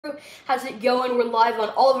Brew. How's it going? We're live on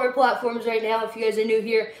all of our platforms right now. If you guys are new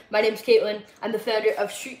here, my name's Caitlin. I'm the founder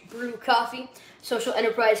of Street Brew Coffee, social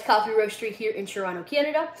enterprise coffee roastery here in Toronto,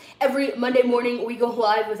 Canada. Every Monday morning, we go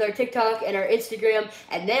live with our TikTok and our Instagram,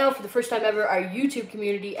 and now, for the first time ever, our YouTube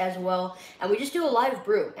community as well. And we just do a live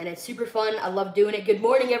brew, and it's super fun. I love doing it. Good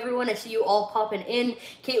morning, everyone. I see you all popping in.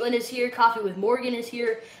 Caitlin is here. Coffee with Morgan is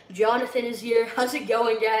here. Jonathan is here. How's it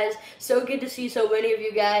going, guys? So good to see so many of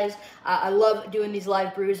you guys. I love doing these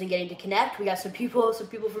live brews and getting to connect. We got some people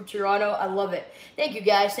from Toronto. I love it. Thank you,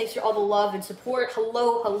 guys. Thanks for all the love and support.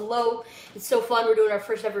 Hello, hello. It's so fun. We're doing our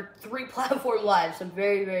first ever 3-platform live, so I'm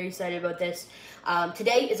very, very excited about this.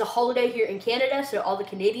 Today is a holiday here in Canada, so all the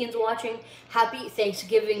Canadians watching, happy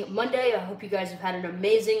Thanksgiving Monday. I hope you guys have had an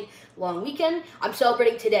amazing long weekend. I'm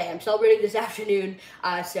celebrating today. I'm celebrating this afternoon,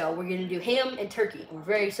 so we're going to do ham and turkey. We're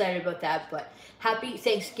very excited about that, but happy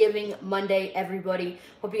Thanksgiving Monday, everybody.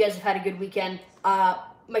 Hope you guys have had a good weekend.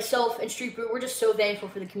 Myself and Street Brew, we're just so thankful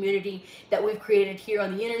for the community that we've created here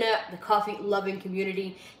on the internet, the coffee-loving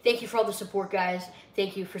community. Thank you for all the support, guys.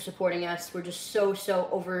 Thank you for supporting us. We're just so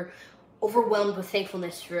overwhelmed with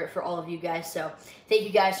thankfulness for all of you guys. So thank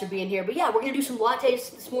you guys for being here. But yeah, we're going to do some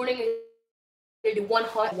lattes this morning. We're going to do one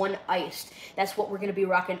hot, one iced. That's what we're going to be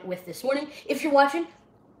rocking with this morning. If you're watching,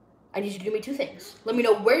 I need you to do me 2 things. Let me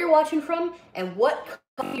know where you're watching from and what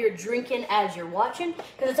coffee you're drinking as you're watching,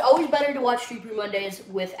 because it's always better to watch Street Brew Mondays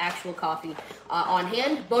with actual coffee on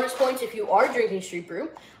hand. Bonus points if you are drinking Street Brew.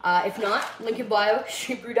 If not, link in bio,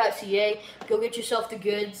 streetbrew.ca. Go get yourself the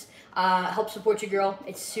goods. Help support your girl.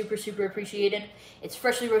 It's super appreciated. It's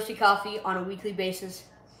freshly roasted coffee on a weekly basis.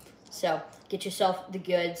 So get yourself the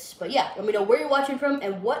goods. But yeah, let me know where you're watching from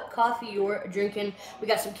and what coffee you're drinking. We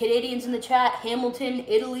got some Canadians in the chat. Hamilton,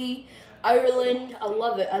 Italy, Ireland. I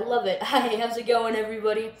love it. I love it. Hi, how's it going,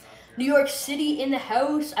 everybody? New York City in the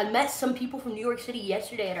house. I met some people from New York City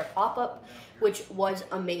yesterday at our pop-up, which was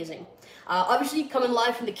amazing. Obviously, coming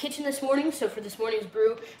live from the kitchen this morning. So for this morning's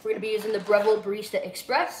brew, we're going to be using the Brew Barista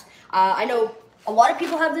Express. I know a lot of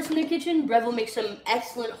people have this in their kitchen. Breville makes some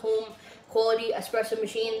excellent home quality espresso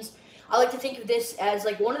machines. I like to think of this as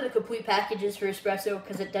like one of the complete packages for espresso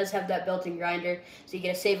because it does have that built-in grinder, so you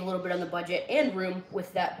get to save a little bit on the budget and room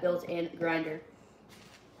with that built-in grinder.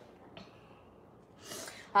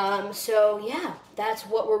 So yeah, that's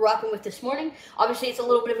what we're rocking with this morning. Obviously, it's a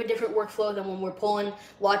little bit of a different workflow than when we're pulling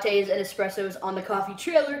lattes and espressos on the coffee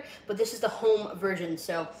trailer, but this is the home version.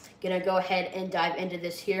 So gonna go ahead and dive into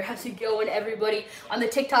this here. How's it going, everybody? On the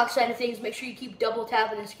TikTok side of things, make sure you keep double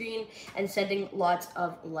tapping the screen and sending lots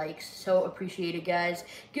of likes. So appreciated, guys.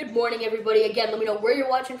 Good morning, everybody. Again, let me know where you're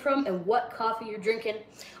watching from and what coffee you're drinking.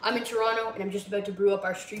 I'm in Toronto, and I'm just about to brew up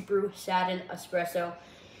our Street Brew Satin Espresso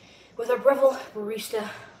with our Breville Barista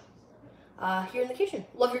here in the kitchen.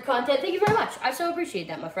 Love your content. Thank you very much. I so appreciate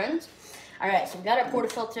that, my friends. All right, so we've got our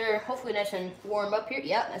portafilter hopefully nice and warm up here.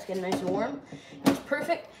 Yeah, that's getting nice and warm. That's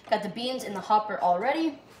perfect. Got the beans in the hopper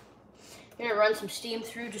already. Gonna run some steam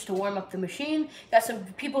through just to warm up the machine. Got some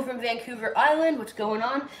people from Vancouver Island. What's going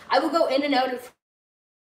on? I will go in and out of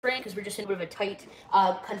frame because we're just in a bit of a tight,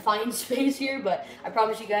 confined space here, but I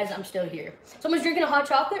promise you guys I'm still here. Someone's drinking a hot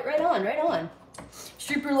chocolate? Right on, right on.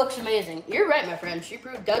 Street Brew looks amazing. You're right, my friend. Street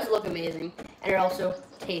Brew does look amazing, and it also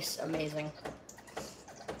tastes amazing.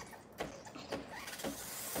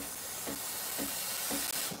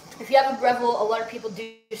 If you have a Breville, a lot of people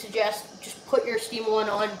do suggest just put your steam one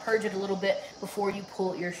on, purge it a little bit before you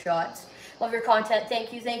pull your shots. Love your content.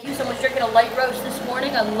 Thank you, thank you. Someone's drinking a light roast this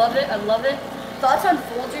morning. I love it, I love it. Thoughts on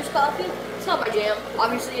Folgers coffee? It's not my jam.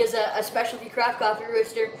 Obviously, as a specialty craft coffee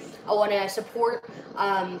roaster, I want to support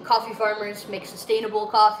coffee farmers, make sustainable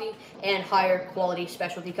coffee, and higher quality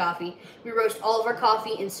specialty coffee. We roast all of our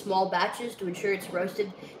coffee in small batches to ensure it's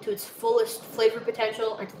roasted to its fullest flavor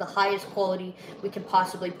potential and to the highest quality we can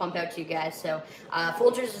possibly pump out to you guys. So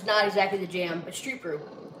Folgers is not exactly the jam, but Street Brew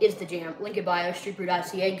is the jam. Link in bio,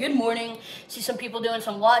 streetbrew.ca. Good morning. See some people doing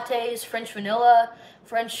some lattes, French vanilla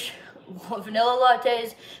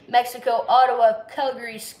lattes, Mexico, Ottawa,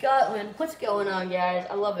 Calgary, Scotland. What's going on, guys?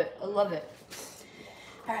 I love it. I love it.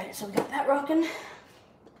 All right, so we got that rocking.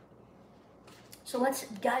 So let's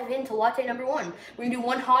dive into latte number 1. We're gonna do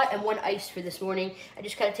one hot and one iced for this morning. I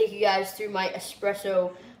just kind of take you guys through my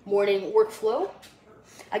espresso morning workflow.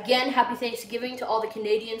 Again, happy Thanksgiving to all the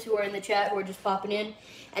Canadians who are in the chat who are just popping in.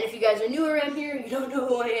 And if you guys are new around here, you don't know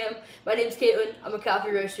who I am, my name's Caitlin. I'm a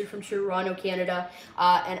coffee roaster from Toronto, Canada,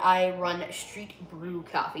 and I run Street Brew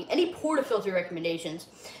Coffee. Any portafilter recommendations?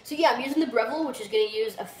 So yeah, I'm using the Breville, which is going to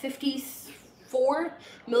use a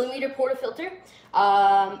 4mm portafilter.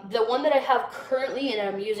 The one that I have currently and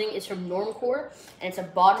I'm using is from Normcore, and it's a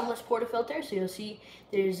bottomless portafilter. So you'll see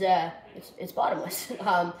there's it's bottomless,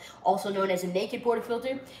 also known as a naked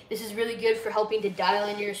portafilter. This is really good for helping to dial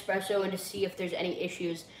in your espresso and to see if there's any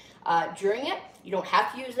issues during it. You don't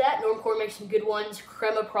have to use that. Normcore makes some good ones.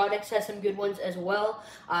 Crema Products has some good ones as well.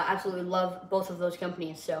 Absolutely love both of those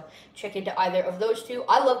companies, so check into either of those two.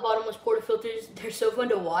 I love bottomless portafilters. They're so fun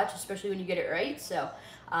to watch, especially when you get it right, so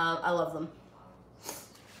I love them.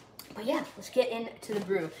 But yeah, let's get into the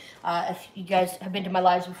brew. If you guys have been to my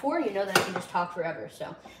lives before, you know that I can just talk forever,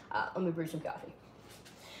 so let me brew some coffee.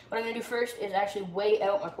 What I'm going to do first is actually weigh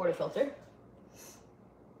out my portafilter.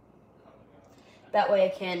 That way I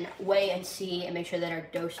can weigh and see and make sure that our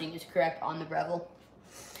dosing is correct on the Breville.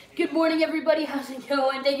 Good morning, everybody. How's it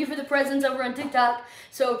going? Thank you for the presents over on TikTok.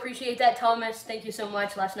 So appreciate that, Thomas. Thank you so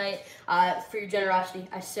much last night for your generosity.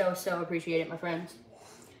 I so appreciate it, my friends.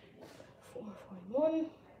 441.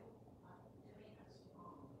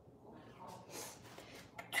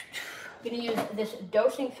 I'm going to use this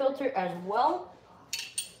dosing filter as well.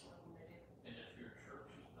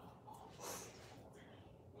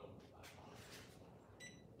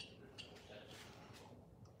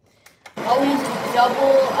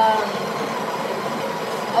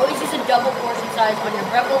 Always use a double portion size on your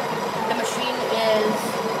Breville. The machine is...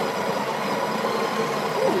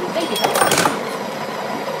 Ooh, thank you.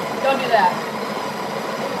 Don't do that.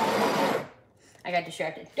 I got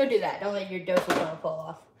distracted. Don't do that. Don't let your dosing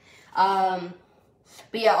fall off.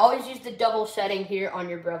 But yeah, always use the double setting here on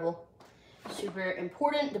your Breville. Super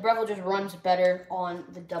important. The Breville just runs better on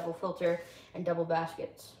the double filter and double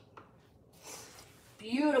baskets.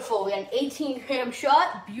 Beautiful. We got an 18-gram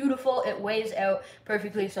shot. Beautiful. It weighs out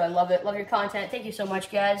perfectly, so I love it. Love your content. Thank you so much,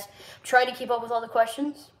 guys. Try to keep up with all the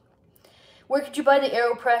questions. Where could you buy the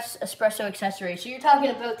AeroPress espresso accessory? So you're talking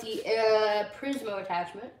about the Prismo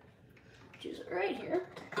attachment, which is right here.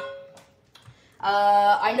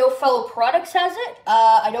 I know Fellow Products has it.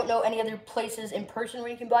 I don't know any other places in person where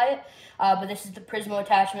you can buy it, but this is the Prismo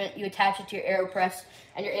attachment. You attach it to your AeroPress,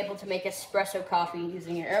 and you're able to make espresso coffee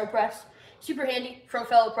using your AeroPress. Super handy from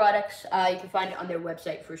Fellow Products. You can find it on their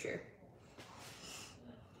website for sure.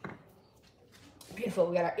 Beautiful.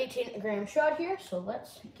 We got our 18-gram shot here, so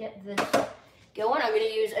let's get this going. I'm going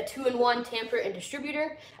to use a 2-in-1 tamper and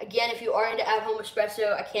distributor. Again, if you are into at-home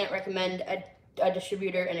espresso, I can't recommend a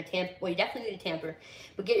distributor and a tamper. Well, you definitely need a tamper,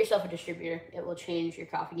 but get yourself a distributor. It will change your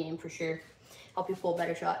coffee game for sure. Help you pull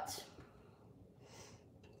better shots.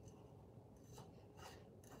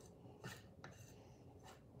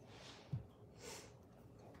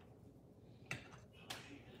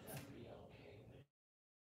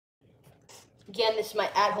 Again, this is my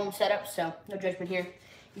at-home setup, so no judgment here.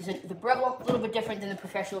 Using the Breville, a little bit different than the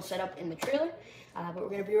professional setup in the trailer, but we're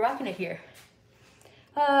going to be rocking it here.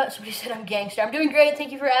 Somebody said I'm gangster. I'm doing great.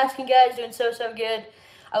 Thank you for asking, guys. Doing so good.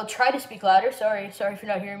 I will try to speak louder. Sorry if you're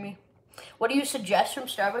not hearing me. What do you suggest from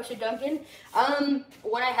Starbucks or Dunkin'?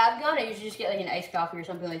 When I have gone, I usually just get like an iced coffee or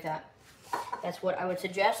something like that. That's what I would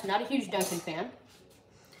suggest. Not a huge Dunkin' fan.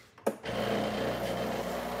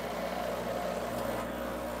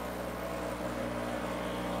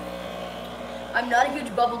 I'm not a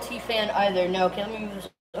huge bubble tea fan either. No, okay, let me move this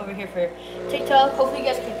over here for TikTok. Hopefully you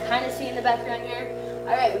guys can kind of see in the background here.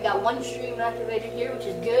 All right, we got one stream activated here, which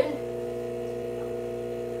is good.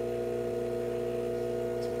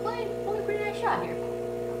 It's playing a pretty nice shot here.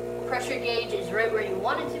 Pressure gauge is right where you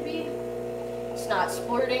want it to be. It's not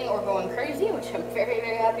splurting or going crazy, which I'm very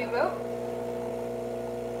happy about.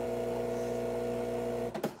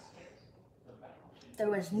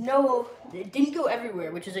 It didn't go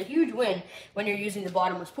everywhere, which is a huge win when you're using the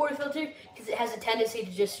bottomless portafilter, because it has a tendency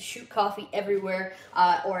to just shoot coffee everywhere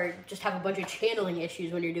or just have a bunch of channeling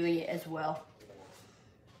issues when you're doing it as well.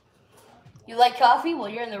 You like coffee? Well,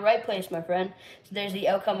 you're in the right place, my friend. So there's the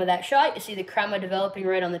outcome of that shot. You see the crema developing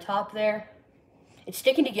right on the top there. It's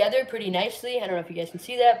sticking together pretty nicely. I don't know if you guys can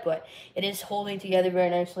see that, but it is holding together very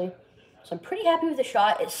nicely. So I'm pretty happy with the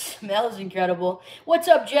shot. It smells incredible. What's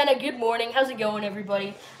up, Jenna? Good morning. How's it going,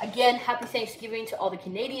 everybody? Again, happy Thanksgiving to all the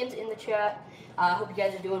Canadians in the chat. I hope you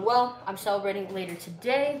guys are doing well. I'm celebrating later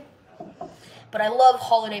today. But I love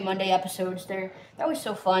Holiday Monday episodes. They're always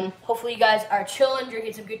so fun. Hopefully you guys are chilling,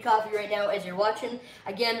 drinking some good coffee right now as you're watching.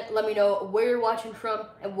 Again, let me know where you're watching from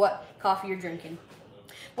and what coffee you're drinking.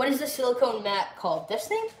 What is the silicone mat called? This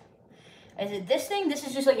thing? Is it this thing? This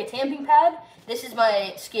is just like a tamping pad. This is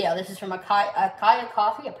my scale. This is from Akaya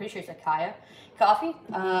Coffee. I'm pretty sure it's Akaya Coffee,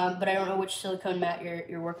 but I don't know which silicone mat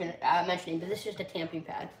you're mentioning, but this is just a tamping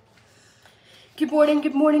pad. Good morning,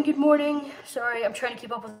 good morning, good morning. Sorry, I'm trying to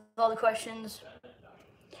keep up with all the questions.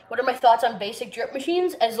 What are my thoughts on basic drip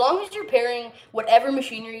machines? As long as you're pairing whatever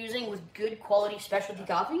machine you're using with good quality specialty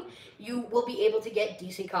coffee, you will be able to get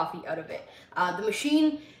decent coffee out of it. The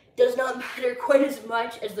machine does not matter quite as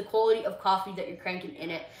much as the quality of coffee that you're cranking in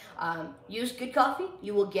it. Use good coffee,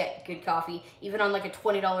 you will get good coffee, even on like a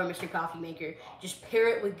 $20 Mr. Coffee Maker. Just pair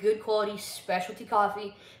it with good quality specialty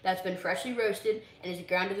coffee that's been freshly roasted and is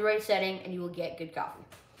ground to the right setting, and you will get good coffee.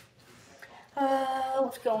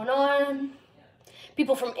 What's going on?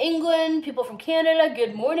 People from England, people from Canada,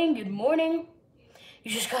 good morning, good morning.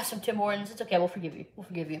 You just got some Tim Hortons. It's okay, we'll forgive you. We'll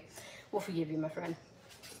forgive you. We'll forgive you, my friend.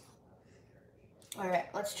 All right,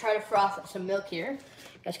 let's try to froth some milk here.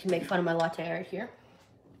 You guys can make fun of my latte right here.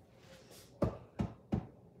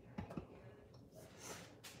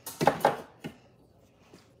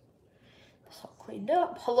 This all cleaned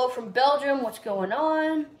up. Hello from Belgium, what's going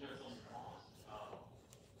on?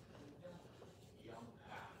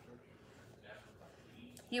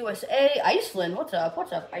 USA, Iceland, what's up?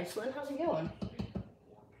 What's up, Iceland? How's it going?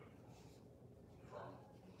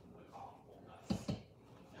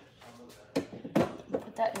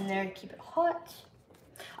 Put that in there to keep it hot.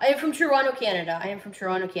 I am from Toronto, Canada. I am from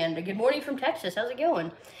Toronto, Canada. Good morning from Texas. How's it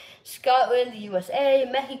going? Scotland, the USA,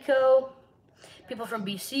 Mexico. People from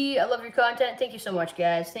BC. I love your content. Thank you so much,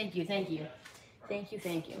 guys. Thank you, thank you. Thank you,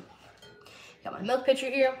 thank you. Got my milk pitcher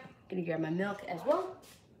here. Gonna grab my milk as well.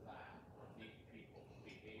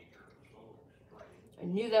 I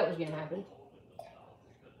knew that was going to happen.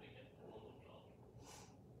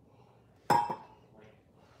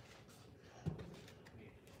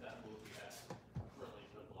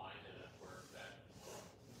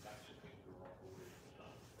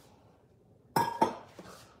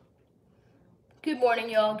 Good morning,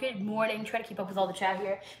 y'all. Good morning. Try to keep up with all the chat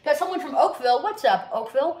here. Got someone from Oakville. What's up,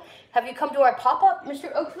 Oakville? Have you come to our pop-up,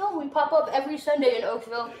 Mr. Oakville? We pop up every Sunday in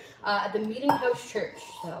Oakville at the Meeting House Church.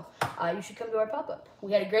 So you should come to our pop-up.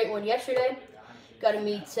 We had a great one yesterday. Got to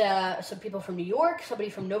meet some people from New York. Somebody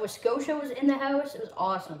from Nova Scotia was in the house. It was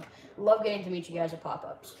awesome. Love getting to meet you guys at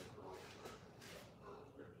pop-ups.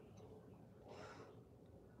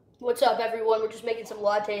 What's up, everyone? We're just making some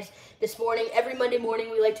lattes this morning. Every Monday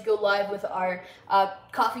morning, we like to go live with our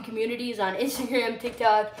coffee communities on Instagram,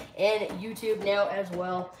 TikTok, and YouTube now as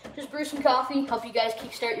well. Just brew some coffee, help you guys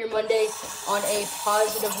kickstart your Monday on a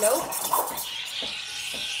positive note.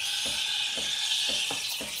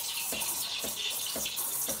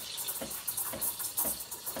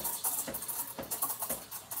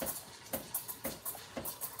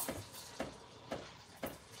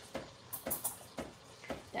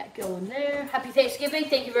 Go in there. Happy Thanksgiving.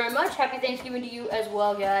 Thank you very much. Happy Thanksgiving to you as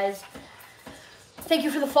well, guys. Thank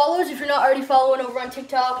you for the follows. If you're not already following over on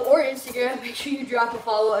TikTok or Instagram, make sure you drop a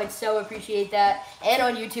follow. I'd so appreciate that. And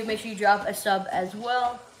on YouTube, make sure you drop a sub as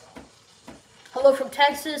well. Hello from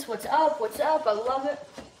Texas. What's up? What's up? I love it.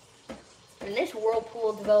 A nice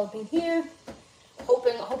whirlpool developing here.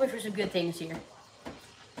 Hoping for some good things here.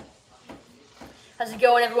 How's it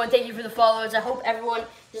going, everyone? Thank you for the follows. I hope everyone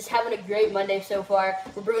is having a great Monday so far.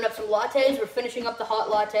 We're brewing up some lattes. We're finishing up the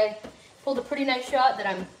hot latte. Pulled a pretty nice shot that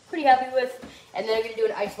I'm pretty happy with. And then I'm going to do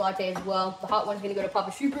an iced latte as well. The hot one's going to go to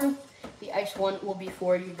Papa Super. The iced one will be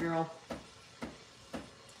for you, girl.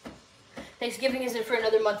 Thanksgiving isn't for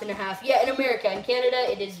another month and a half. Yeah, in America. In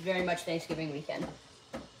Canada, it is very much Thanksgiving weekend.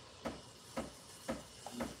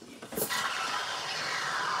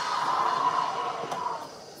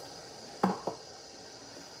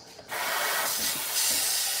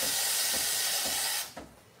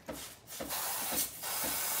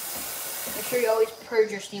 Make sure you always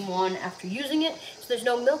purge your steam wand after using it so there's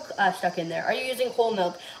no milk stuck in there. Are you using whole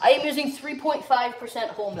milk? I am using 3.5%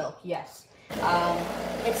 whole milk, yes.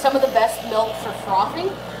 It's some of the best milk for frothing.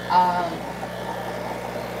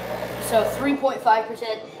 So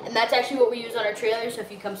 3.5%, and that's actually what we use on our trailer. So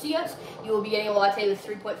if you come see us, you will be getting a latte with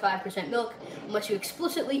 3.5% milk, unless you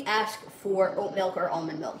explicitly ask for oat milk or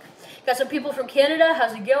almond milk. Got some people from Canada.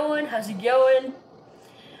 How's it going? How's it going?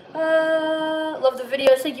 Love the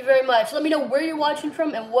videos. Thank you very much. Let me know where you're watching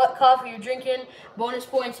from and what coffee you're drinking. Bonus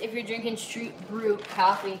points if you're drinking Street Brew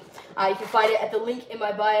coffee. You can find it at the link in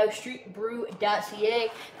my bio,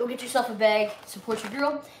 streetbrew.ca. Go get yourself a bag. Support your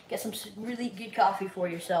girl. Get some really good coffee for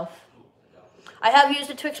yourself. I have used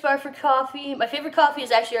a Twix bar for coffee. My favorite coffee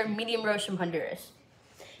is actually our medium roast from Honduras.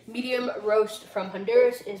 Medium roast from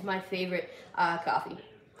Honduras is my favorite coffee.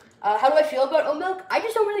 How do I feel about oat milk? I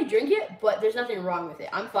just don't really drink it, but there's nothing wrong with it.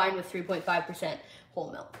 I'm fine with 3.5%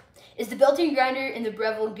 whole milk. Is the built-in grinder in the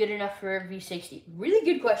Breville good enough for V60? Really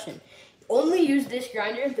good question. Only use this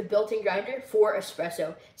grinder, the built-in grinder, for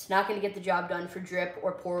espresso. It's not going to get the job done for drip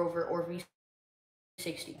or pour over or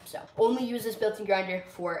V60. So only use this built-in grinder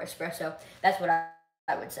for espresso. That's what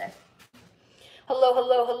I would say. Hello,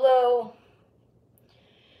 hello,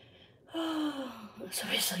 hello. So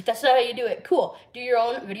basically, that's not how you do it. Cool. Do your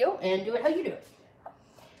own video and do it how you do it.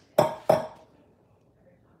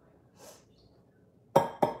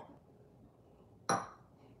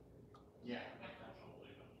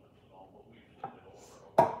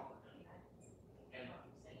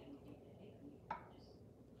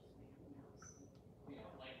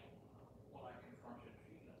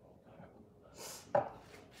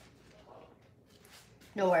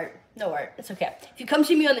 No art. No art. It's okay. If you come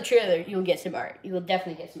see me on the trailer, you will get some art. You will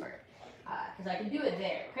definitely get some art. Because I can do it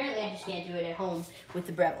there. Apparently, I just can't do it at home with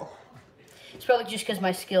the Breville. It's probably just because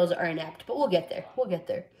my skills are inept, but we'll get there. We'll get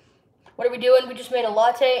there. What are we doing? We just made a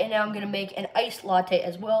latte, and now I'm going to make an iced latte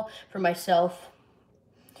as well for myself.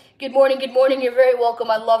 Good morning, good morning. You're very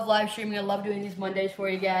welcome. I love live streaming. I love doing these Mondays for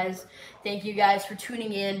you guys. Thank you guys for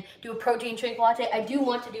tuning in. Do a protein shake latte. I do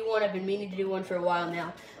want to do one. I've been meaning to do one for a while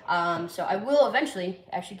now. So I will eventually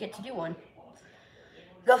actually get to do one.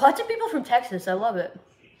 Got lots of people from Texas. I love it.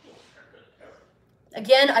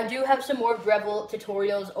 Again, I do have some more Breville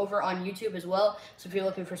tutorials over on YouTube as well. So if you're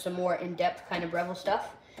looking for some more in-depth kind of Breville stuff,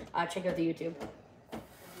 check out the YouTube.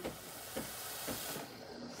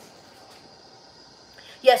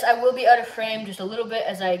 Yes, I will be out of frame just a little bit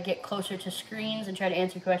as I get closer to screens and try to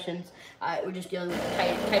answer questions. We're just dealing with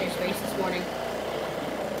tighter space this morning.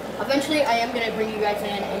 Eventually, I am going to bring you guys in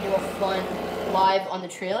and do a fun live on the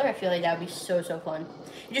trailer. I feel like that would be so fun.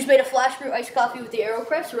 You just made a flash brew iced coffee with the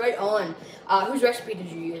AeroPress, right on. Whose recipe did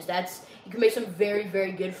you use? You can make some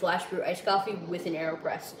very good flash brew iced coffee with an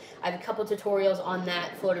AeroPress. I have a couple tutorials on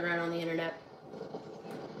that floating around on the internet.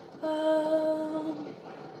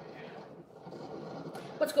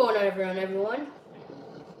 What's going on, everyone?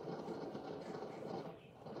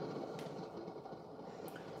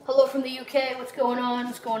 Hello from the UK. What's going on?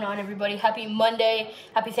 What's going on, everybody? Happy Monday.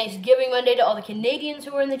 Happy Thanksgiving Monday to all the Canadians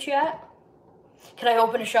who are in the chat. Can I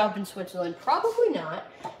open a shop in Switzerland? Probably not.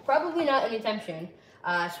 Probably not anytime soon.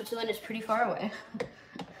 Switzerland is pretty far away.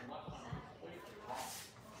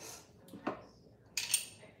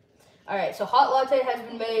 All right, so hot latte has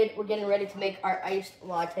been made. We're getting ready to make our iced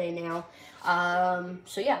latte now.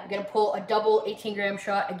 So yeah, I'm gonna pull a double 18-gram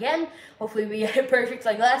shot again. Hopefully we get it perfect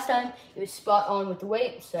like last time. It was spot on with the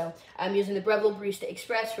weight. So I'm using the Breville Barista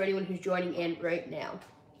Express for anyone who's joining in right now.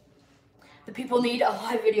 The people need a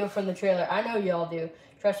live video from the trailer. I know y'all do.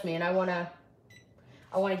 Trust me, and I wanna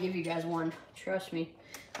give you guys one. Trust me.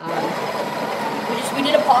 We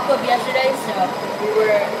did a pop-up yesterday, so we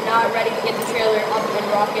were not ready to get the trailer up and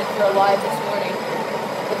rocking for a live this morning.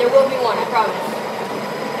 But there will be one, I promise.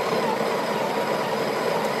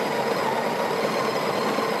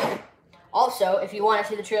 Also, if you want to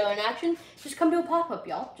see the trailer in action, just come to a pop-up,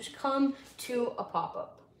 y'all. Just come to a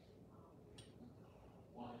pop-up.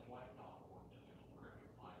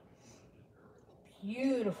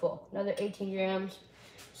 Beautiful. Another 18 grams.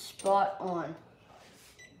 Spot on.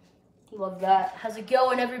 Love that. How's it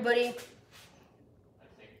going, everybody?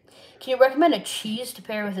 Can you recommend a cheese to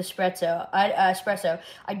pair with espresso? I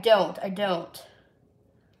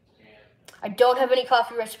don't have any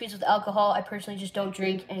coffee recipes with alcohol. I personally just don't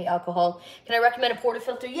drink any alcohol. Can I recommend a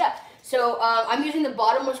portafilter? Yeah. So I'm using the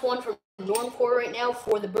bottomless one from Normcore right now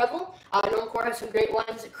for the Breville. Normcore has some great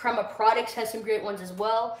ones. Crema Products has some great ones as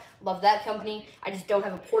well. Love that company. I just don't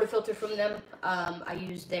have a portafilter from them. I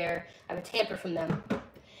have a tamper from them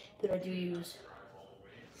that I do use.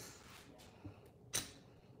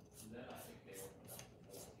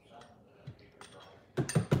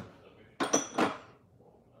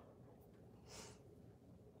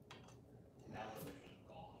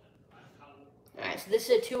 Alright, so this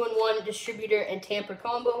is a 2-in-1 distributor and tamper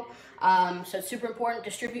combo. So it's super important.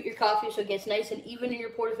 Distribute your coffee so it gets nice and even in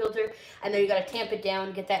your portafilter, and then you got to tamp it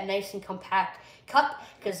down, get that nice and compact cup,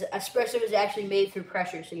 because espresso is actually made through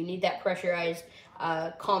pressure, so you need that pressurized,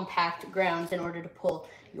 compact grounds in order to pull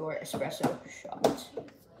your espresso shot.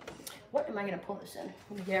 What am I going to pull this in?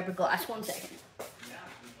 Let me grab a glass. 1 second.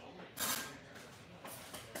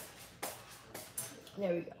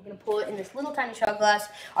 There we go. I'm going to pull it in this little tiny shot glass.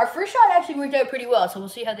 Our first shot actually worked out pretty well, so we'll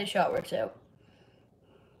see how this shot works out.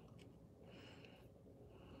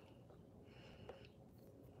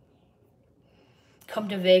 Come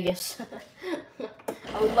to Vegas.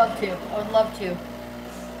 I would love to. I would love to.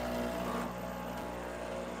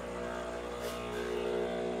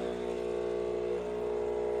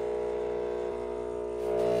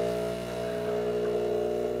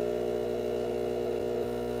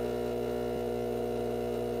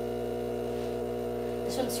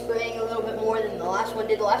 This one's spraying a little bit more than the last one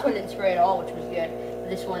did. The last one didn't spray at all, which was good. But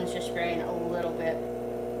this one's just spraying a little bit.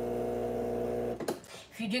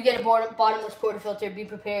 If you do get a bottomless portafilter, be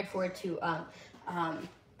prepared for it to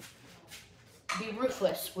be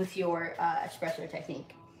ruthless with your espresso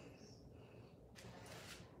technique.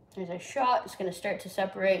 There's a shot. It's going to start to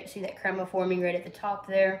separate. See that crema forming right at the top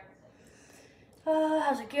there.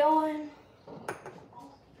 How's it going?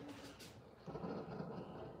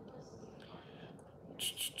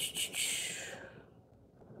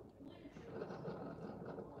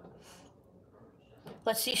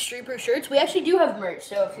 Let's see, Street Brew shirts. We actually do have merch,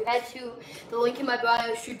 so if you head to the link in my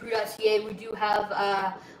bio, streetbrew.ca, we do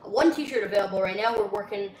have one t-shirt available right now. We're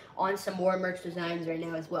working on some more merch designs right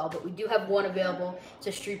now as well, but we do have one available. It's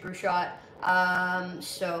a Street Brew shot,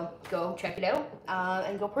 so go check it out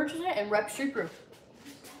and go purchase it and rep Street Brew.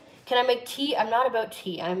 Can I make tea? I'm not about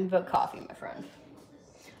tea. I'm about coffee, my friend.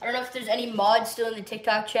 I don't know if there's any mods still in the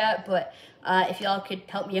TikTok chat, but if y'all could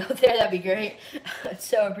help me out there, that'd be great.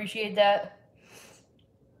 So appreciate that.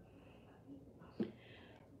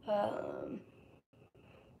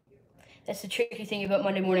 That's the tricky thing about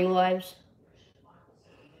Monday morning lives.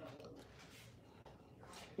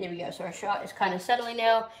 There we go. So our shot is kind of settling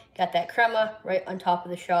now. Got that crema right on top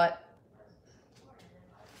of the shot.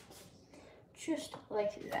 Just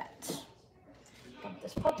like that. Dump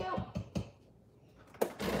this puck out.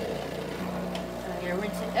 I'm going to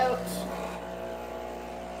rinse it out.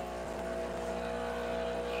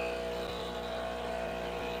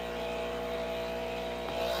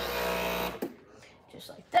 Just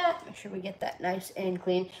like that. Make sure we get that nice and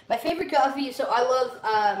clean. My favorite coffee, so I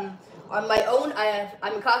love, on my own,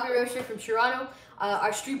 I'm a coffee roaster from Toronto.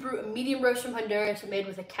 Our Street Brew medium roast from Honduras made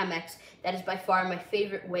with a Chemex. That is by far my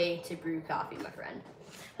favorite way to brew coffee, my friend.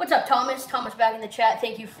 What's up, Thomas? Thomas back in the chat.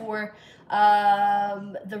 Thank you for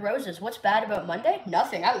the roses. What's bad about Monday?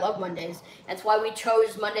 Nothing. I love Mondays. That's why we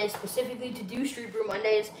chose Mondays specifically to do Street Brew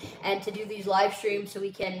Mondays and to do these live streams so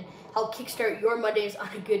we can help kickstart your Mondays on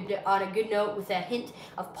a good note with a hint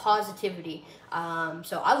of positivity.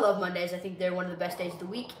 So I love Mondays. I think they're one of the best days of the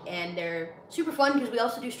week, and they're super fun because we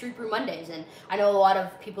also do Street Brew Mondays, and I know a lot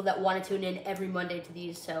of people that want to tune in every Monday to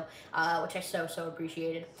these, so which I so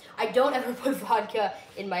appreciated. I don't ever put vodka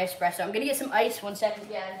in my espresso. I'm gonna get some ice. 1 second,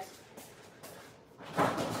 guys.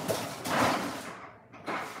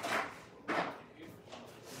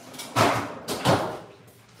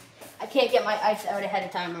 I can't get my ice out ahead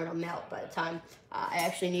of time or it'll melt by the time I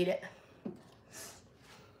actually need it.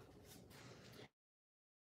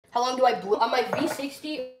 How long do I bloom? On my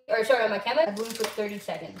V60, or sorry, on my Chemex, I bloom for 30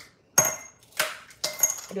 seconds.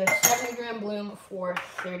 I do a 70-gram bloom for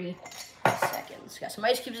 30 seconds. Got some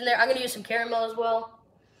ice cubes in there. I'm gonna use some caramel as well.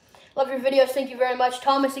 Love your videos. Thank you very much.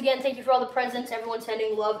 Thomas, again, thank you for all the presents. Everyone's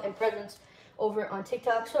sending love and presents over on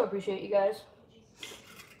TikTok, so appreciate you guys.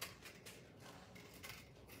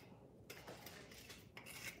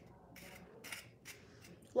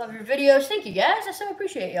 Love your videos. Thank you, guys. I so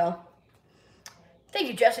appreciate y'all. Thank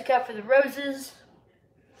you, Jessica, for the roses.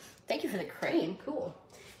 Thank you for the crane. Cool.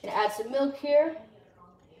 Gonna add some milk here.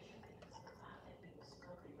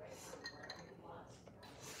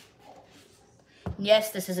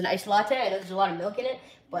 Yes, this is an iced latte. I know there's a lot of milk in it,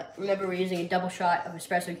 but remember we're using a double shot of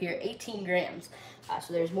espresso here, 18 grams.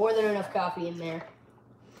 So there's more than enough coffee in there.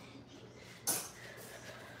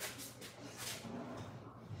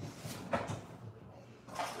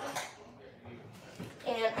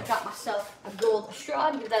 And I got myself a gold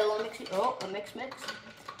straw to give that a little mix.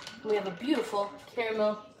 We have a beautiful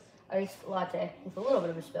caramel iced latte with a little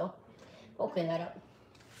bit of a spill. We'll clean that up.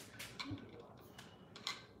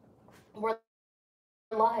 We're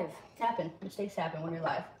live. Mistakes happen when you're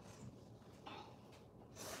live.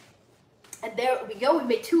 And there we go. We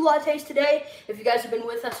made 2 lattes today. If you guys have been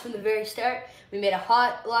with us from the very start, we made a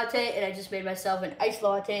hot latte, and I just made myself an iced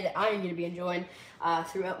latte that I am going to be enjoying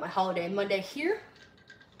throughout my holiday Monday here.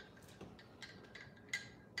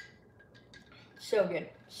 So good.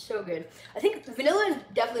 So good. I think vanilla is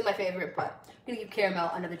definitely my favorite, but I'm going to give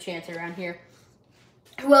caramel another chance around here.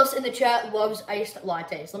 Who else in the chat loves iced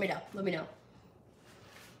lattes? Let me know. Let me know.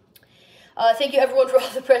 Thank you, everyone, for all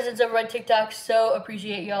the presents over on TikTok. So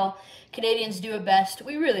appreciate y'all. Canadians do it best.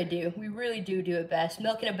 We really do. We really do it best.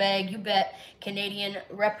 Milk in a bag, you bet. Canadian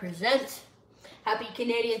represent. Happy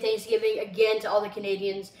Canadian Thanksgiving again to all the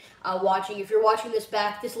Canadians watching. If you're watching this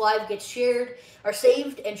back, this live gets shared or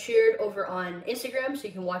saved and shared over on Instagram, so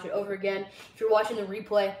you can watch it over again. If you're watching the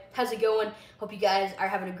replay, how's it going? Hope you guys are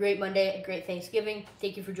having a great Monday, a great Thanksgiving.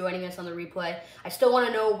 Thank you for joining us on the replay. I still want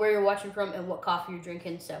to know where you're watching from and what coffee you're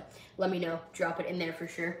drinking, so let me know. Drop it in there for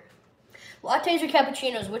sure. Lattes or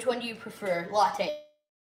cappuccinos? Which one do you prefer? Latte.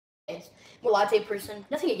 I'm a latte person.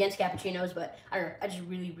 Nothing against cappuccinos, but I don't know. I just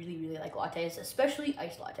really, really, really like lattes, especially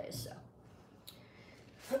iced lattes.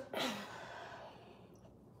 So.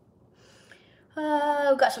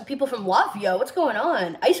 We've got some people from Latvia. What's going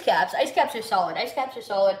on? Ice caps. Ice caps are solid. Ice caps are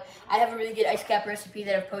solid. I have a really good ice cap recipe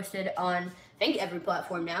that I've posted on, I think, every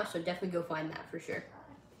platform now, so definitely go find that for sure.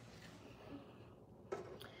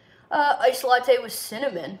 Ice latte with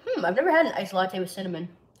cinnamon. I've never had an ice latte with cinnamon.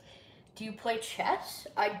 Do you play chess?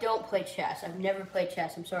 I don't play chess. I've never played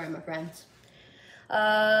chess. I'm sorry, my friends.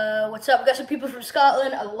 What's up? We got some people from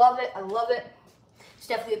Scotland. I love it. I love it. It's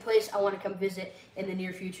definitely a place I want to come visit in the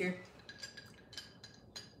near future.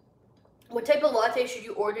 What type of latte should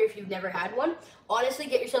you order if you've never had one? Honestly,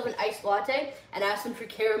 get yourself an iced latte and ask them for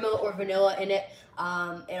caramel or vanilla in it.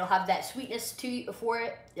 It'll have that sweetness for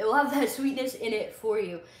it. It will have that sweetness in it for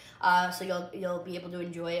you. So you'll be able to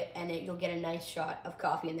enjoy it, and you'll get a nice shot of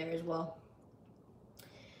coffee in there as well.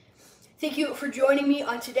 Thank you for joining me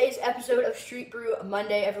on today's episode of Street Brew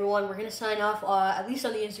Monday, everyone. We're going to sign off, at least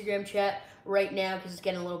on the Instagram chat right now, because it's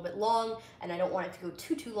getting a little bit long, and I don't want it to go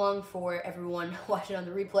too long for everyone watching on the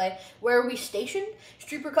replay. Where are we stationed?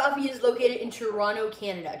 Street Brew Coffee is located in Toronto,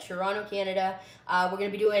 Canada. Toronto, Canada. We're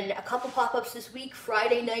going to be doing a couple pop-ups this week.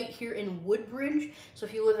 Friday night here in Woodbridge. So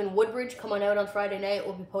if you live in Woodbridge, come on out on Friday night.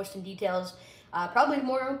 We'll be posting details probably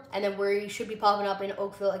tomorrow, and then we should be popping up in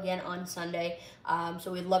Oakville again on Sunday.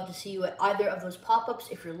 So we'd love to see you at either of those pop-ups.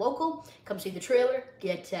 If you're local, come see the trailer,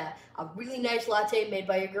 get a really nice latte made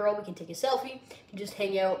by your girl. We can take a selfie, and just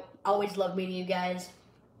hang out. Always love meeting you guys.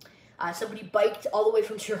 Somebody biked all the way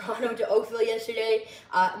from Toronto to Oakville yesterday.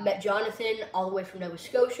 Met Jonathan all the way from Nova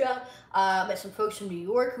Scotia. Met some folks from New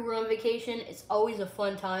York who were on vacation. It's always a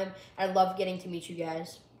fun time, and I love getting to meet you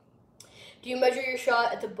guys. Do you measure your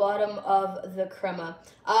shot at the bottom of the crema?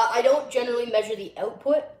 I don't generally measure the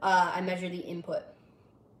output. I measure the input.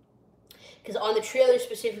 Because on the trailer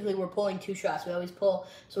specifically, we're pulling 2 shots. We always pull,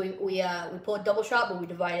 so we pull a double shot, but we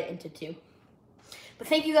divide it into 2. But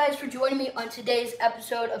thank you guys for joining me on today's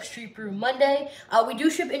episode of Street Brew Monday. We do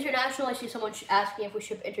ship international. I see someone asking if we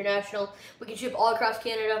ship international. We can ship all across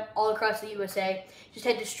Canada, all across the USA. Just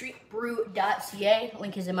head to streetbrew.ca.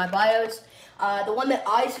 Link is in my bios. The one that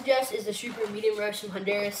I suggest is the Street Brew Medium Roast from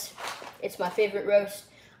Honduras. It's my favorite roast.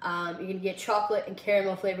 You're going to get chocolate and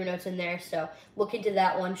caramel flavor notes in there, so look into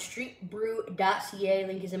that one. Streetbrew.ca.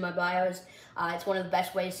 Link is in my bios. It's one of the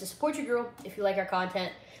best ways to support your girl if you like our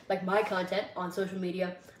content. Like my content on social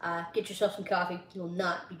media. Get yourself some coffee. You will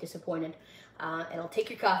not be disappointed. It'll take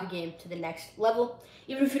your coffee game to the next level.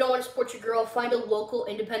 Even if you don't want to support your girl, find a local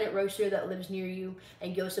independent roaster that lives near you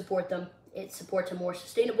and go support them. It supports a more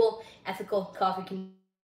sustainable, ethical coffee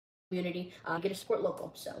community. Get to support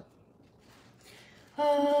local. So,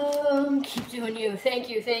 keep doing you. Thank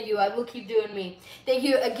you, thank you. I will keep doing me. Thank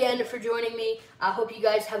you again for joining me. I hope you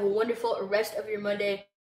guys have a wonderful rest of your Monday.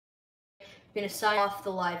 I'm going to sign off the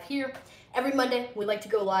live here. Every Monday, we like to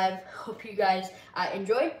go live. Hope you guys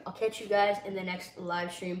enjoy. I'll catch you guys in the next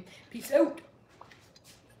live stream. Peace out.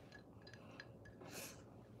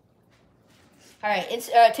 All right, it's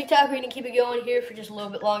TikTok, we're going to keep it going here for just a little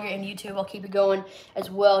bit longer, and YouTube, I'll keep it going as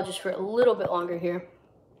well just for a little bit longer here.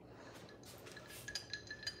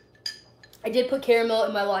 I did put caramel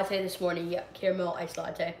in my latte this morning. Yeah, caramel iced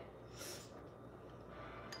latte.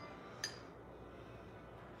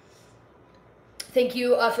 Thank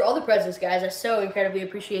you for all the presents, guys. I so incredibly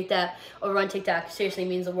appreciate that over on TikTok. Seriously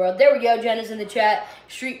means the world. There we go. Jenna's in the chat.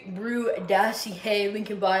 Streetbrew.ca, link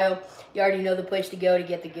in bio. You already know the place to go to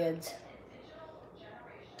get the goods.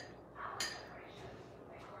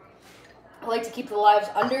 I like to keep the lives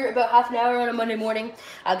under about half an hour on a Monday morning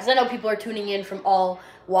because I know people are tuning in from all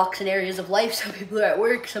walks and areas of life. Some people are at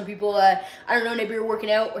work. Some people, I don't know, maybe you're working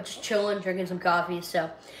out or just chilling, drinking some coffee. So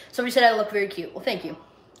somebody said I look very cute. Well, thank you.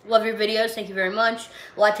 Love your videos. Thank you very much.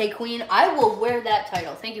 Latte Queen. I will wear that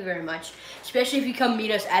title. Thank you very much. Especially if you come meet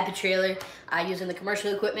us at the trailer using the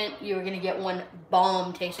commercial equipment. You're going to get one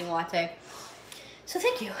bomb tasting latte. So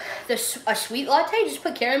thank you. A sweet latte, just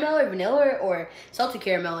put caramel or vanilla or salted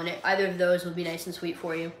caramel in it. Either of those will be nice and sweet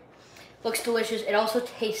for you. Looks delicious. It also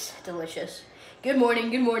tastes delicious. Good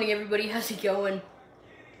morning, everybody. How's it going?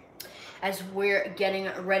 As we're getting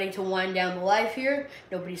ready to wind down the live here.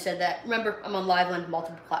 Nobody said that. Remember, I'm on live on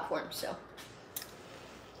multiple platforms, so.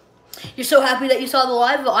 You're so happy that you saw the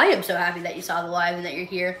live? Well, I am so happy that you saw the live and that you're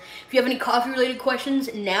here. If you have any coffee-related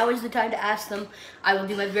questions, now is the time to ask them. I will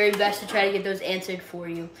do my very best to try to get those answered for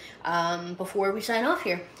you before we sign off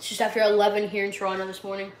here. It's just after 11 here in Toronto this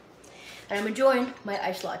morning, and I'm enjoying my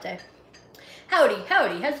iced latte. Howdy,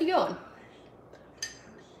 howdy. How's it going?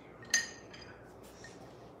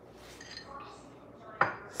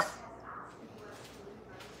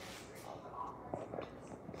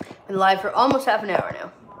 Been live for almost half an hour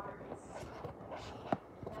now.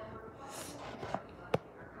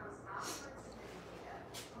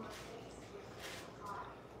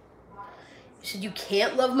 You said you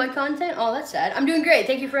can't love my content? Oh, that's sad. I'm doing great.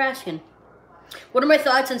 Thank you for asking. What are my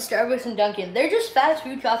thoughts on Starbucks and Dunkin'? They're just fast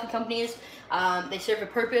food coffee companies. They serve a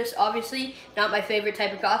purpose, obviously. Not my favorite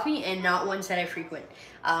type of coffee, and not ones that I frequent.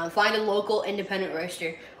 Find a local independent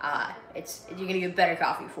roaster. You're gonna get better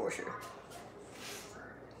coffee for sure.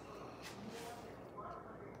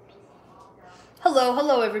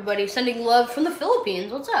 Hello everybody. Sending love from the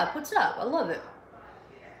Philippines. What's up? What's up? I love it.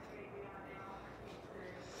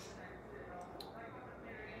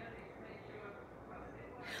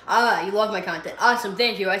 You love my content. Awesome,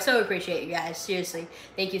 thank you. I so appreciate you guys. Seriously,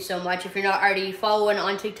 thank you so much. If you're not already following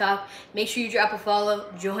on TikTok, make sure you drop a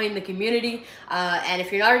follow, join the community, and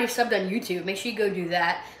if you're not already subbed on YouTube, make sure you go do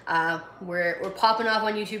that. We're popping off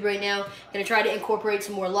on YouTube right now. Gonna try to incorporate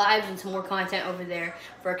some more lives and some more content over there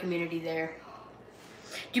for our community there.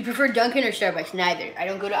 Do you prefer Dunkin' or Starbucks? Neither. I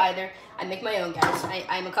don't go to either. I make my own, guys.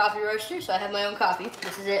 I'm a coffee roaster, so I have my own coffee.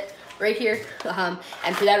 This is it right here.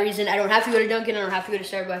 And for that reason, I don't have to go to Dunkin'. I don't have to go to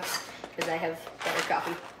Starbucks because I have better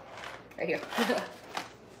coffee right here.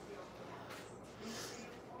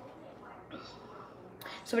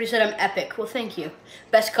 Somebody said I'm epic. Well, thank you.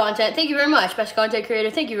 Best content. Thank you very much. Best content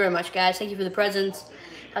creator. Thank you very much, guys. Thank you for the presents.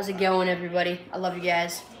 How's it going, everybody? I love you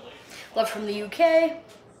guys. Love from the UK.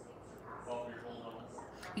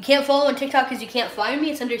 You can't follow on TikTok because you can't find me.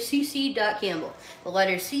 It's under cc.campbell. The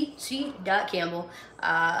letter cc.campbell.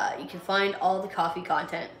 You can find all the coffee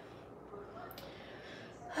content.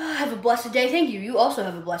 Have a blessed day. Thank you. You also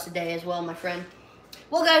have a blessed day as well, my friend.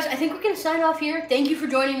 Well, guys, I think we're going to sign off here. Thank you for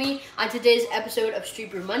joining me on today's episode of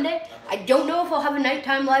Street Brew Monday. I don't know if I'll have a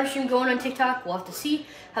nighttime live stream going on TikTok. We'll have to see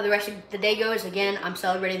how the rest of the day goes. Again, I'm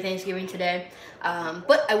celebrating Thanksgiving today.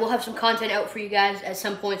 But I will have some content out for you guys at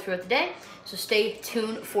some point throughout the day. So stay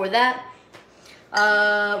tuned for that.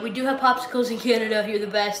 We do have popsicles in Canada. You're the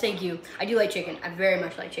best. Thank you. I do like chicken. I very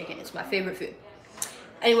much like chicken. It's my favorite food.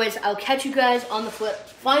 Anyways, I'll catch you guys on the flip.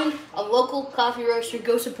 Find a local coffee roaster,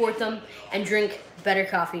 go support them, and drink better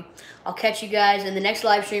coffee. I'll catch you guys in the next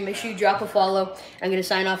live stream. Make sure you drop a follow. I'm going to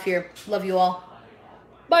sign off here. Love you all.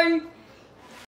 Bye.